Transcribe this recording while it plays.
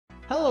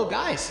Hello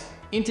guys!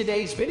 In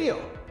today's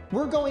video,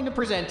 we're going to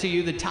present to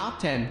you the top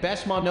 10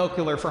 best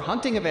monocular for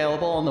hunting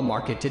available on the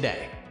market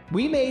today.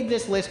 We made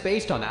this list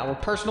based on our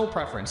personal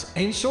preference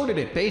and sorted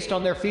it based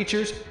on their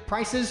features,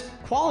 prices,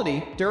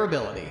 quality,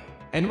 durability,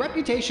 and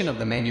reputation of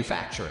the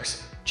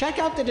manufacturers. Check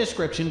out the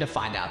description to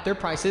find out their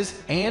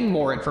prices and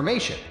more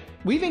information.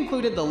 We've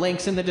included the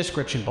links in the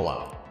description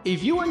below.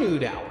 If you are new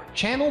to our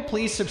channel,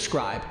 please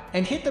subscribe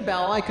and hit the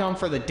bell icon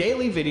for the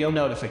daily video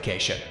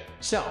notification.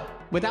 So,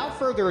 without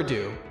further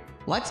ado,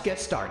 let's get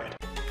started.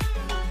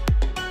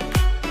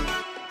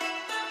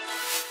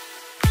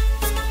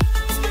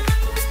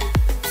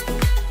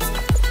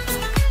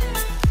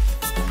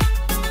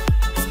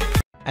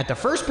 At the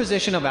first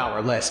position of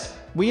our list,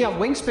 we have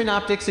Wingspan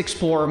Optics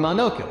Explorer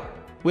Monocular.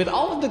 With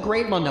all of the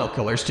great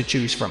monoculars to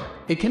choose from,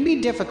 it can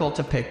be difficult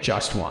to pick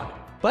just one.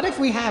 But if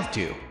we have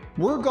to,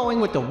 we're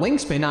going with the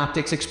Wingspan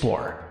Optics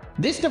Explorer.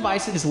 This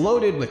device is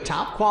loaded with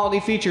top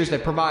quality features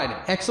that provide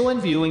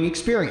excellent viewing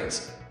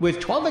experience. With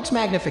 12x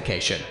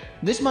magnification,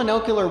 this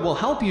monocular will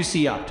help you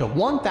see up to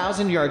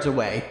 1,000 yards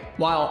away,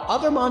 while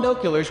other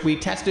monoculars we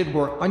tested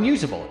were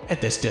unusable at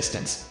this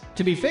distance.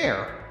 To be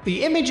fair,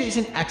 the image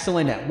isn't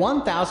excellent at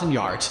 1,000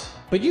 yards,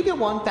 but you get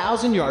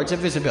 1,000 yards of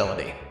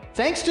visibility.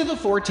 Thanks to the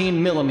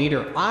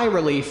 14mm eye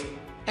relief,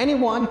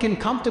 anyone can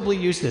comfortably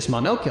use this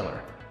monocular,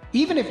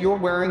 even if you're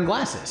wearing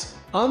glasses.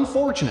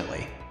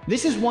 Unfortunately,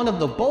 this is one of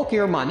the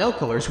bulkier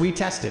monoculars we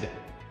tested,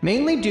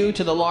 mainly due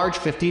to the large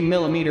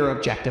 15mm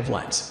objective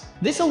lens.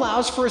 This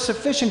allows for a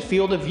sufficient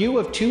field of view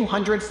of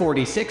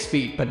 246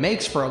 feet but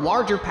makes for a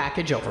larger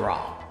package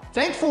overall.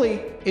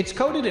 Thankfully, it's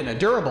coated in a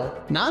durable,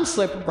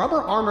 non-slip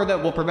rubber armor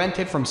that will prevent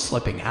it from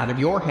slipping out of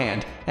your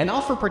hand and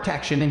offer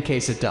protection in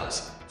case it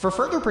does. For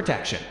further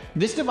protection,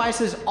 this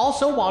device is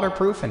also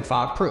waterproof and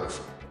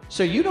fog-proof,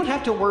 so you don't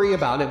have to worry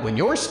about it when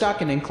you're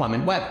stuck in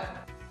inclement weather.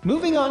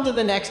 Moving on to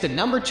the next at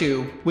number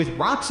 2 with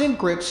Roxant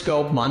Grip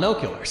Scope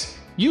Monoculars.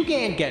 You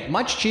can't get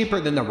much cheaper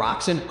than the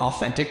Roxant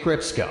Authentic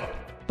Grip Scope.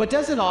 But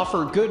does it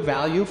offer good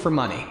value for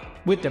money?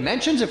 With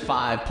dimensions of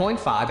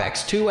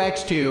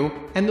 5.5x2x2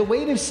 and the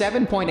weight of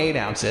 7.8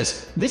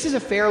 ounces, this is a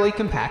fairly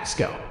compact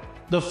scope.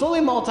 The fully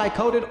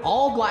multi-coated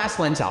all-glass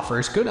lens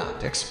offers good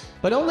optics,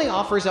 but only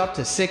offers up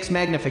to 6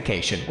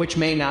 magnification, which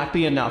may not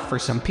be enough for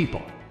some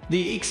people.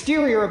 The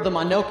exterior of the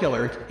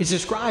monocular is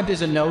described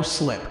as a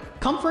no-slip,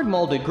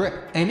 comfort-molded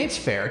grip, and it's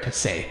fair to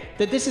say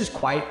that this is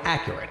quite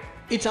accurate.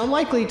 It's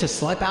unlikely to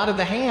slip out of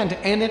the hand,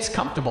 and it's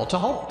comfortable to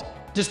hold.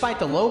 Despite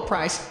the low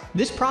price,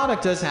 this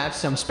product does have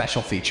some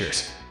special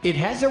features. It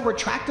has a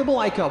retractable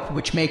eye cup,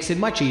 which makes it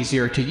much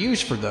easier to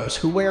use for those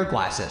who wear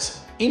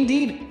glasses.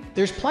 Indeed,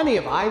 there's plenty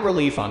of eye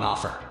relief on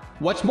offer.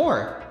 What's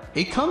more,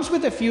 it comes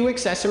with a few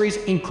accessories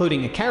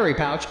including a carry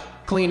pouch,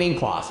 cleaning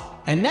cloth,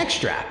 and neck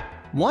strap.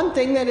 One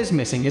thing that is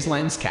missing is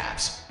lens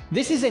caps.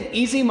 This is an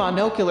easy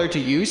monocular to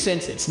use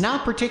since it's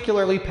not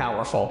particularly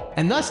powerful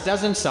and thus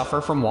doesn't suffer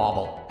from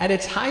wobble at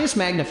its highest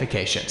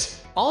magnifications.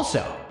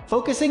 Also,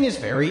 focusing is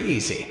very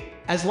easy,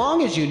 as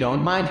long as you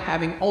don't mind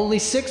having only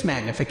 6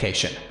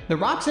 magnification. The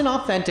Roxant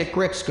Authentic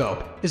Grip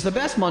Scope is the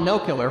best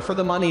monocular for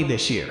the money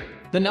this year.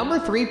 The number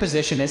 3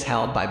 position is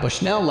held by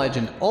Bushnell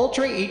Legend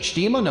Ultra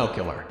HD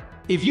Monocular.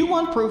 If you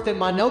want proof that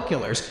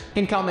monoculars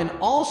can come in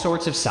all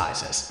sorts of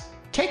sizes,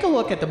 take a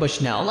look at the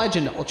Bushnell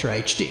Legend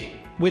Ultra HD.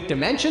 With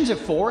dimensions of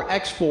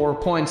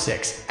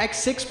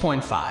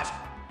 4x4.6x6.5,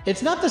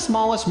 it's not the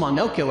smallest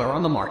monocular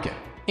on the market.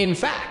 In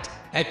fact,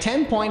 at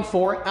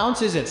 10.4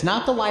 ounces it's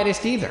not the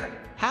lightest either.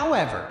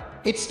 However,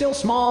 it's still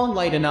small and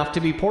light enough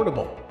to be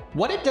portable.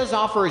 What it does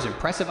offer is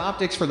impressive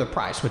optics for the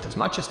price with as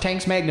much as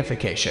 10x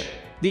magnification.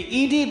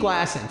 The ED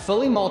glass and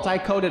fully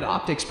multi-coated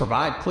optics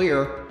provide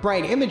clear,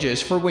 bright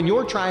images for when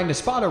you're trying to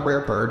spot a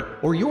rare bird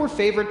or your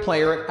favorite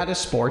player at a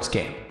sports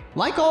game.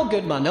 Like all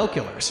good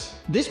monoculars,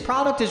 this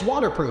product is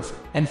waterproof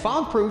and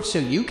fog-proof, so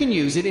you can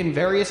use it in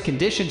various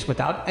conditions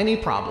without any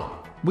problem.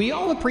 We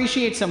all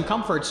appreciate some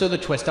comfort, so the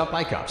twist-up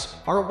eye cups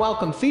are a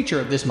welcome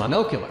feature of this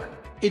monocular.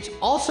 It's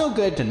also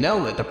good to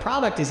know that the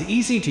product is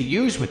easy to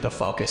use, with the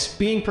focus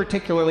being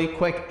particularly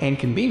quick and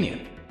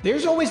convenient.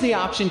 There's always the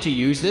option to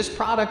use this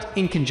product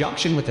in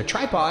conjunction with a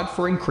tripod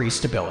for increased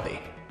stability.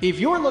 If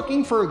you're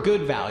looking for a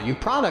good value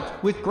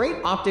product with great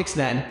optics,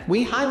 then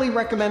we highly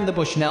recommend the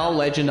Bushnell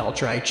Legend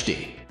Ultra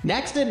HD.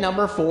 Next at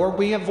number 4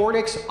 we have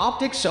Vortex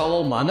Optics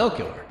Solo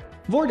Monocular.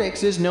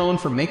 Vortex is known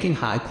for making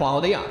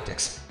high-quality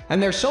optics,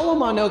 and their Solo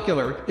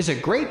Monocular is a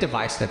great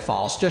device that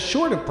falls just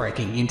short of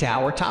breaking into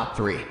our top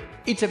 3.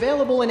 It's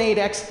available in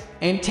 8x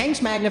and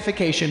 10x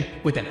magnification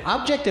with an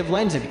objective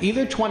lens of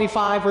either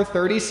 25 or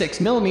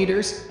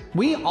 36mm.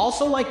 We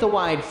also like the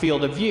wide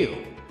field of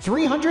view,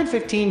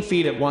 315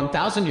 feet at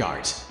 1,000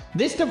 yards.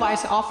 This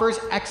device offers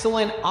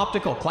excellent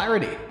optical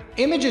clarity.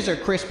 Images are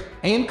crisp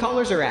and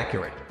colors are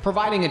accurate,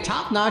 providing a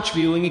top-notch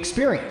viewing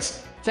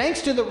experience.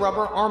 Thanks to the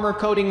rubber armor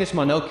coating this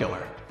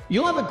monocular,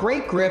 you'll have a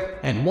great grip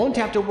and won't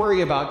have to worry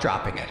about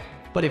dropping it.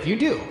 But if you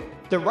do,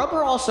 the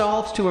rubber also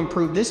helps to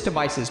improve this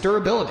device's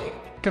durability.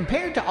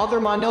 Compared to other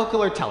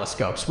monocular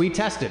telescopes we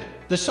tested,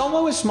 the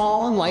Solo is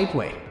small and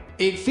lightweight.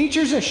 It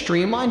features a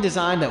streamlined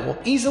design that will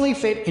easily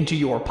fit into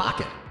your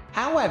pocket.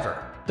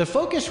 However, the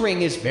focus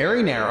ring is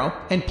very narrow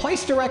and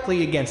placed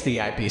directly against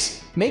the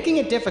eyepiece, making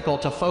it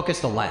difficult to focus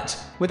the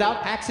lens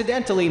without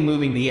accidentally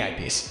moving the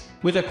eyepiece.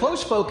 With a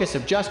close focus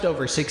of just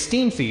over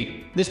 16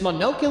 feet, this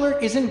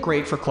monocular isn't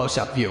great for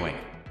close-up viewing.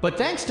 But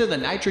thanks to the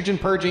nitrogen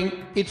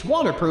purging, it's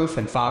waterproof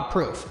and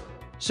fog-proof.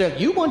 So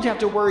you won't have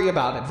to worry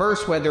about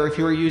adverse weather if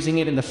you are using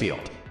it in the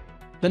field.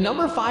 The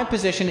number 5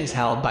 position is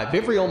held by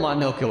VIVREAL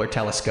Monocular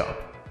Telescope.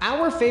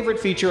 Our favorite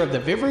feature of the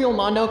VIVREAL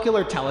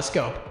Monocular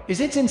Telescope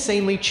is its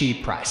insanely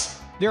cheap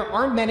price. There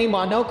aren't many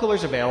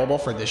monoculars available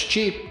for this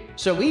cheap,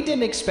 so we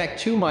didn't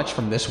expect too much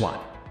from this one.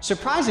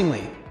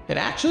 Surprisingly, it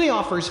actually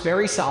offers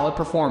very solid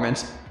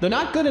performance, though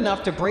not good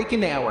enough to break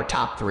into our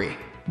top 3.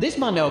 This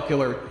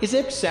monocular is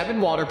IP7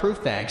 waterproof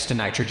thanks to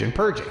nitrogen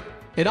purging.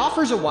 It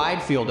offers a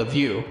wide field of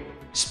view,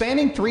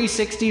 spanning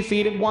 360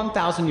 feet at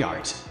 1,000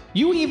 yards.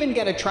 You even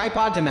get a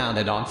tripod to mount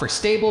it on for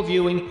stable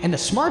viewing and a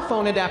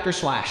smartphone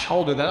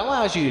adapter/holder that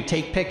allows you to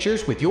take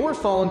pictures with your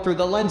phone through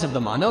the lens of the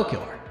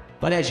monocular.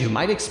 But as you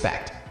might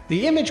expect,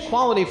 the image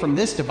quality from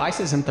this device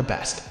isn't the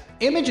best.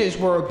 Images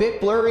were a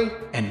bit blurry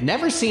and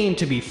never seemed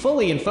to be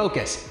fully in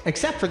focus,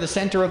 except for the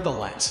center of the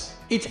lens.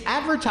 It's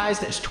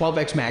advertised as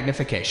 12x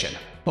magnification,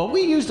 but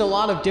we used a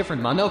lot of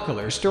different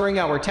monoculars during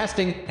our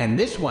testing, and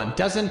this one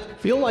doesn't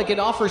feel like it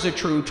offers a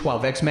true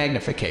 12x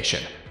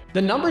magnification.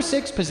 The number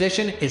 6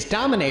 position is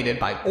dominated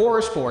by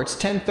Aurosports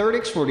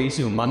 10-30x40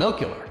 zoom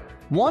monocular.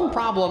 One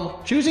problem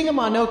choosing a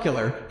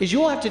monocular is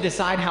you'll have to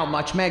decide how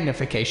much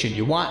magnification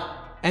you want,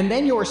 and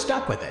then you're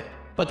stuck with it.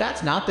 But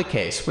that's not the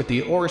case with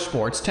the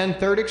Aurosports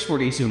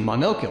 10-30x40 zoom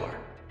monocular.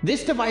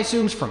 This device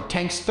zooms from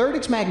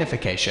 10x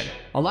magnification,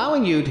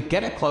 allowing you to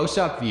get a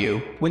close-up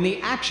view when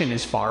the action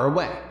is far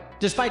away.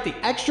 Despite the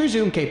extra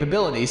zoom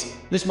capabilities,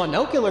 this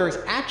monocular is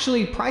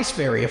actually priced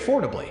very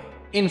affordably.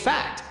 In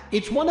fact,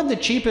 it's one of the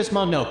cheapest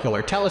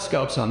monocular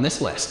telescopes on this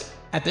list.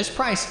 At this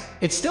price,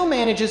 it still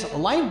manages a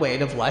light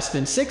weight of less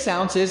than 6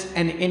 ounces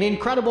and an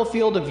incredible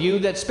field of view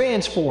that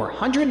spans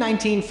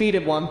 419 feet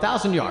at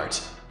 1,000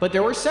 yards. But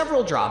there were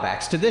several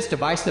drawbacks to this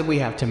device that we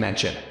have to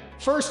mention.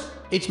 First,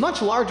 it's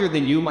much larger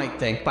than you might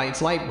think by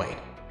its lightweight.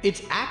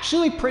 It's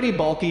actually pretty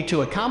bulky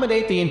to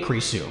accommodate the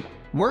increased zoom.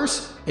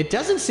 Worse, it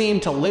doesn't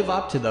seem to live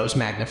up to those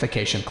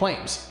magnification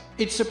claims.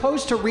 It's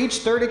supposed to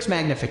reach 30x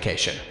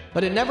magnification,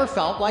 but it never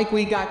felt like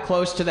we got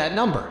close to that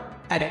number.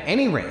 At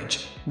any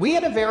range, we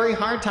had a very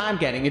hard time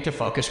getting it to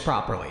focus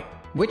properly,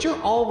 which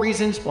are all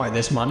reasons why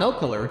this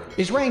monocular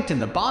is ranked in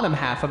the bottom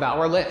half of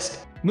our list.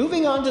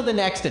 Moving on to the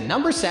next at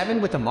number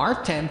 7 with the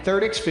Emarth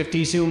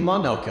 10-30x50 zoom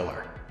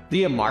monocular.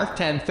 The Emarth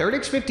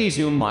 10-30x50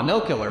 zoom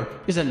monocular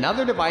is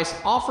another device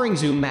offering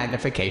zoom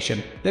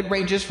magnification that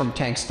ranges from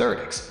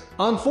 10x-30x.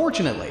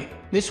 Unfortunately,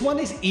 this one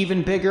is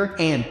even bigger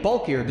and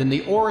bulkier than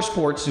the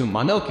Aurosports zoom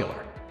monocular.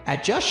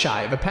 At just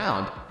shy of a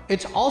pound,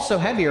 it's also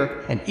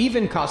heavier and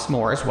even costs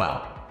more as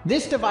well.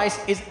 This device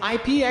is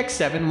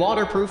IPX7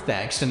 waterproof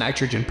thanks to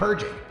nitrogen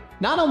purging.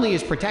 Not only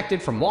is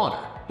protected from water,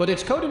 but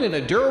it's coated in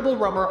a durable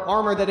rubber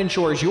armor that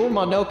ensures your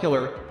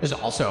monocular is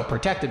also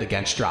protected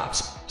against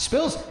drops,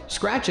 spills,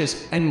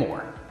 scratches, and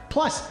more.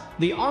 Plus,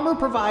 the armor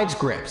provides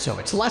grip so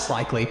it's less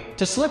likely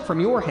to slip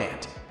from your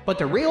hand. But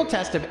the real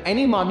test of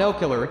any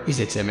monocular is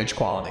its image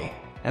quality,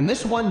 and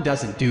this one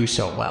doesn't do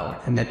so well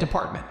in that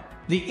department.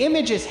 The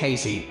image is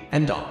hazy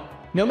and dull.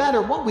 No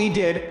matter what we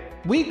did,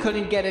 we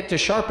couldn't get it to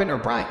sharpen or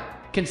brighten.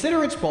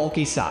 Consider its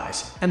bulky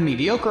size and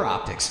mediocre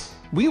optics.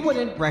 We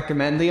wouldn't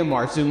recommend the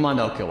Emarth zoom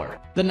monocular.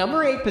 The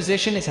number 8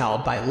 position is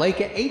held by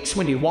Leica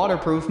 820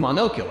 waterproof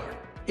monocular.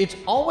 It's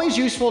always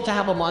useful to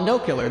have a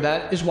monocular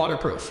that is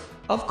waterproof.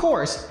 Of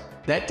course,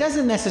 that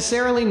doesn't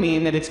necessarily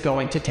mean that it's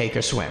going to take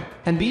a swim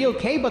and be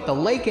okay, but the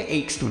Leica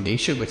 820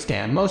 should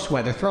withstand most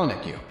weather thrown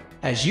at you.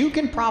 As you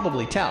can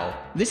probably tell,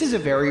 this is a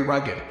very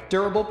rugged,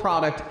 durable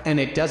product, and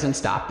it doesn't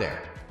stop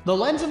there. The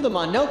lens of the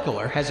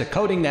monocular has a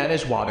coating that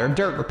is water and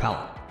dirt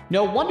repellent.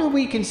 No wonder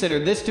we consider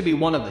this to be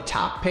one of the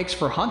top picks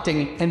for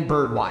hunting and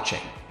bird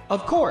watching.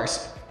 Of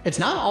course, it's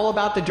not all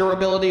about the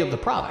durability of the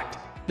product.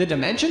 The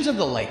dimensions of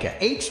the Leica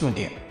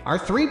 820 are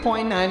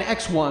 3.9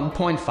 x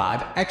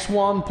 1.5 x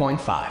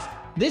 1.5.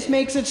 This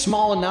makes it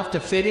small enough to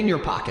fit in your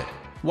pocket.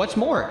 What's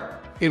more,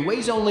 it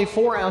weighs only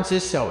 4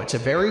 ounces, so it's a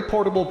very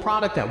portable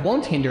product that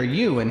won't hinder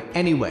you in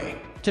any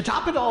way. To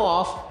top it all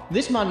off,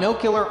 this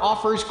monocular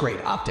offers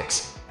great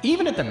optics.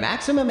 Even at the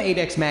maximum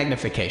 8x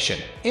magnification,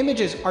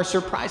 images are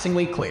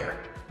surprisingly clear.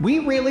 We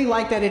really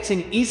like that it's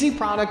an easy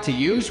product to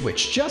use,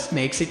 which just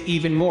makes it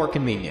even more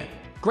convenient.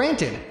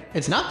 Granted,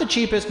 it's not the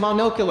cheapest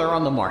monocular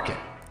on the market,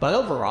 but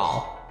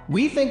overall,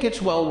 we think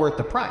it's well worth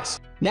the price.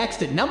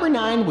 Next at number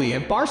 9, we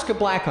have BARSKA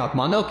Blackhawk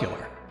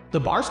Monocular. The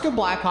BARSKA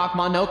Blackhawk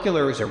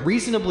Monocular is a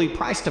reasonably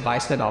priced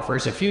device that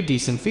offers a few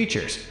decent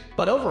features,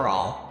 but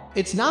overall,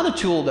 it's not a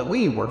tool that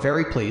we were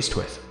very pleased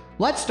with.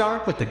 Let's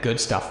start with the good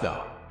stuff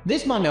though.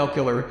 This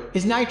monocular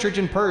is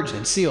nitrogen purged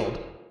and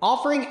sealed,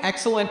 offering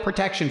excellent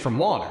protection from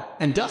water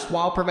and dust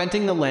while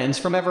preventing the lens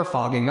from ever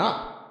fogging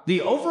up.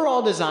 The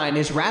overall design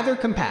is rather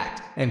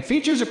compact and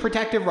features a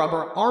protective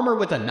rubber armor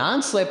with a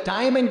non-slip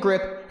diamond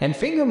grip and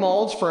finger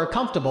molds for a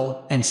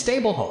comfortable and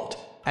stable hold.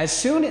 As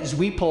soon as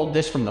we pulled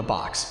this from the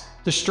box,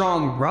 the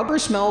strong rubber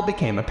smell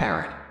became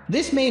apparent.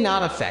 This may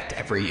not affect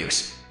every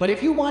use, but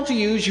if you want to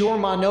use your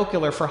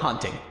monocular for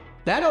hunting,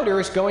 that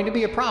odor is going to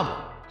be a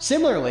problem.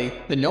 Similarly,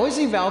 the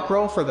noisy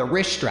Velcro for the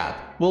wrist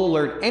strap will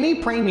alert any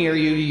prey near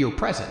you to your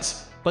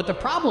presence. But the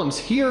problems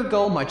here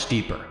go much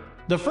deeper.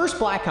 The first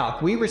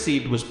Blackhawk we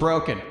received was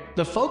broken.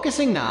 The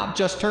focusing knob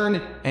just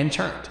turned and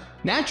turned.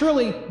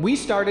 Naturally, we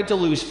started to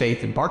lose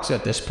faith in BARSKA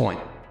at this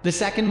point. The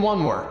second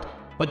one worked,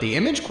 but the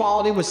image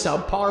quality was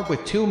subpar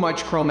with too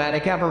much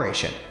chromatic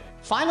aberration.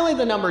 Finally,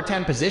 the number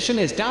 10 position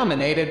is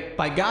dominated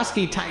by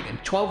Gosky Titan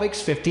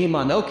 12x50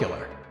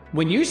 Monocular.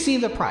 When you see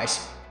the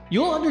price,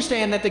 you'll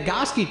understand that the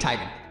Gosky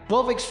Titan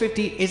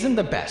 12x50 isn't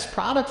the best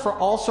product for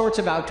all sorts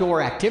of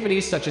outdoor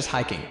activities such as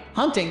hiking,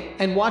 hunting,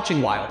 and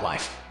watching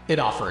wildlife. It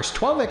offers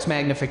 12x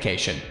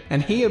magnification,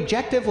 and the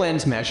objective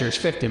lens measures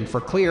 15 for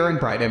clear and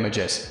bright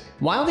images.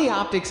 While the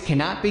optics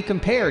cannot be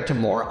compared to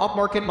more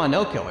upmarket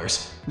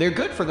monoculars, they're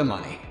good for the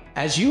money.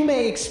 As you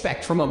may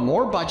expect from a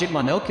more budget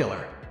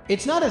monocular,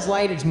 it's not as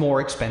light as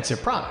more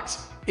expensive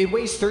products. It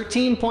weighs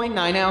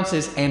 13.9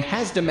 ounces and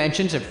has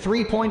dimensions of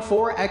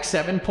 3.4 x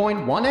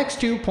 7.1 x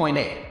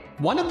 2.8.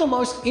 One of the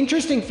most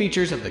interesting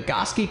features of the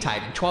Gosky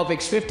Titan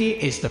 12x50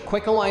 is the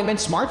quick alignment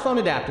smartphone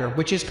adapter,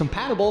 which is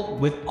compatible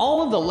with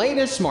all of the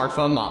latest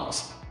smartphone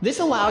models. This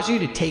allows you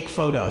to take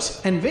photos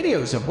and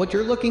videos of what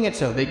you're looking at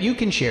so that you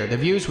can share the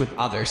views with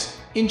others.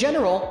 In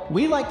general,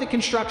 we like the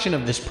construction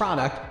of this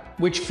product,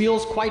 which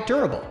feels quite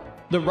durable.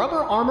 The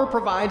rubber armor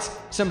provides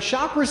some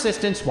shock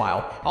resistance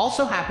while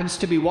also happens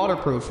to be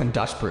waterproof and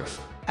dustproof.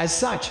 As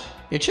such,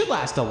 it should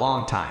last a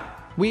long time.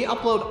 We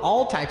upload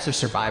all types of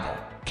survival,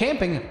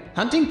 camping,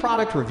 hunting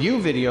product review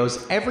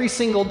videos every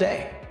single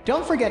day.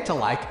 Don't forget to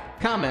like,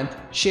 comment,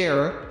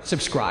 share,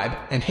 subscribe,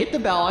 and hit the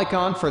bell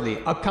icon for the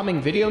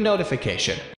upcoming video notification.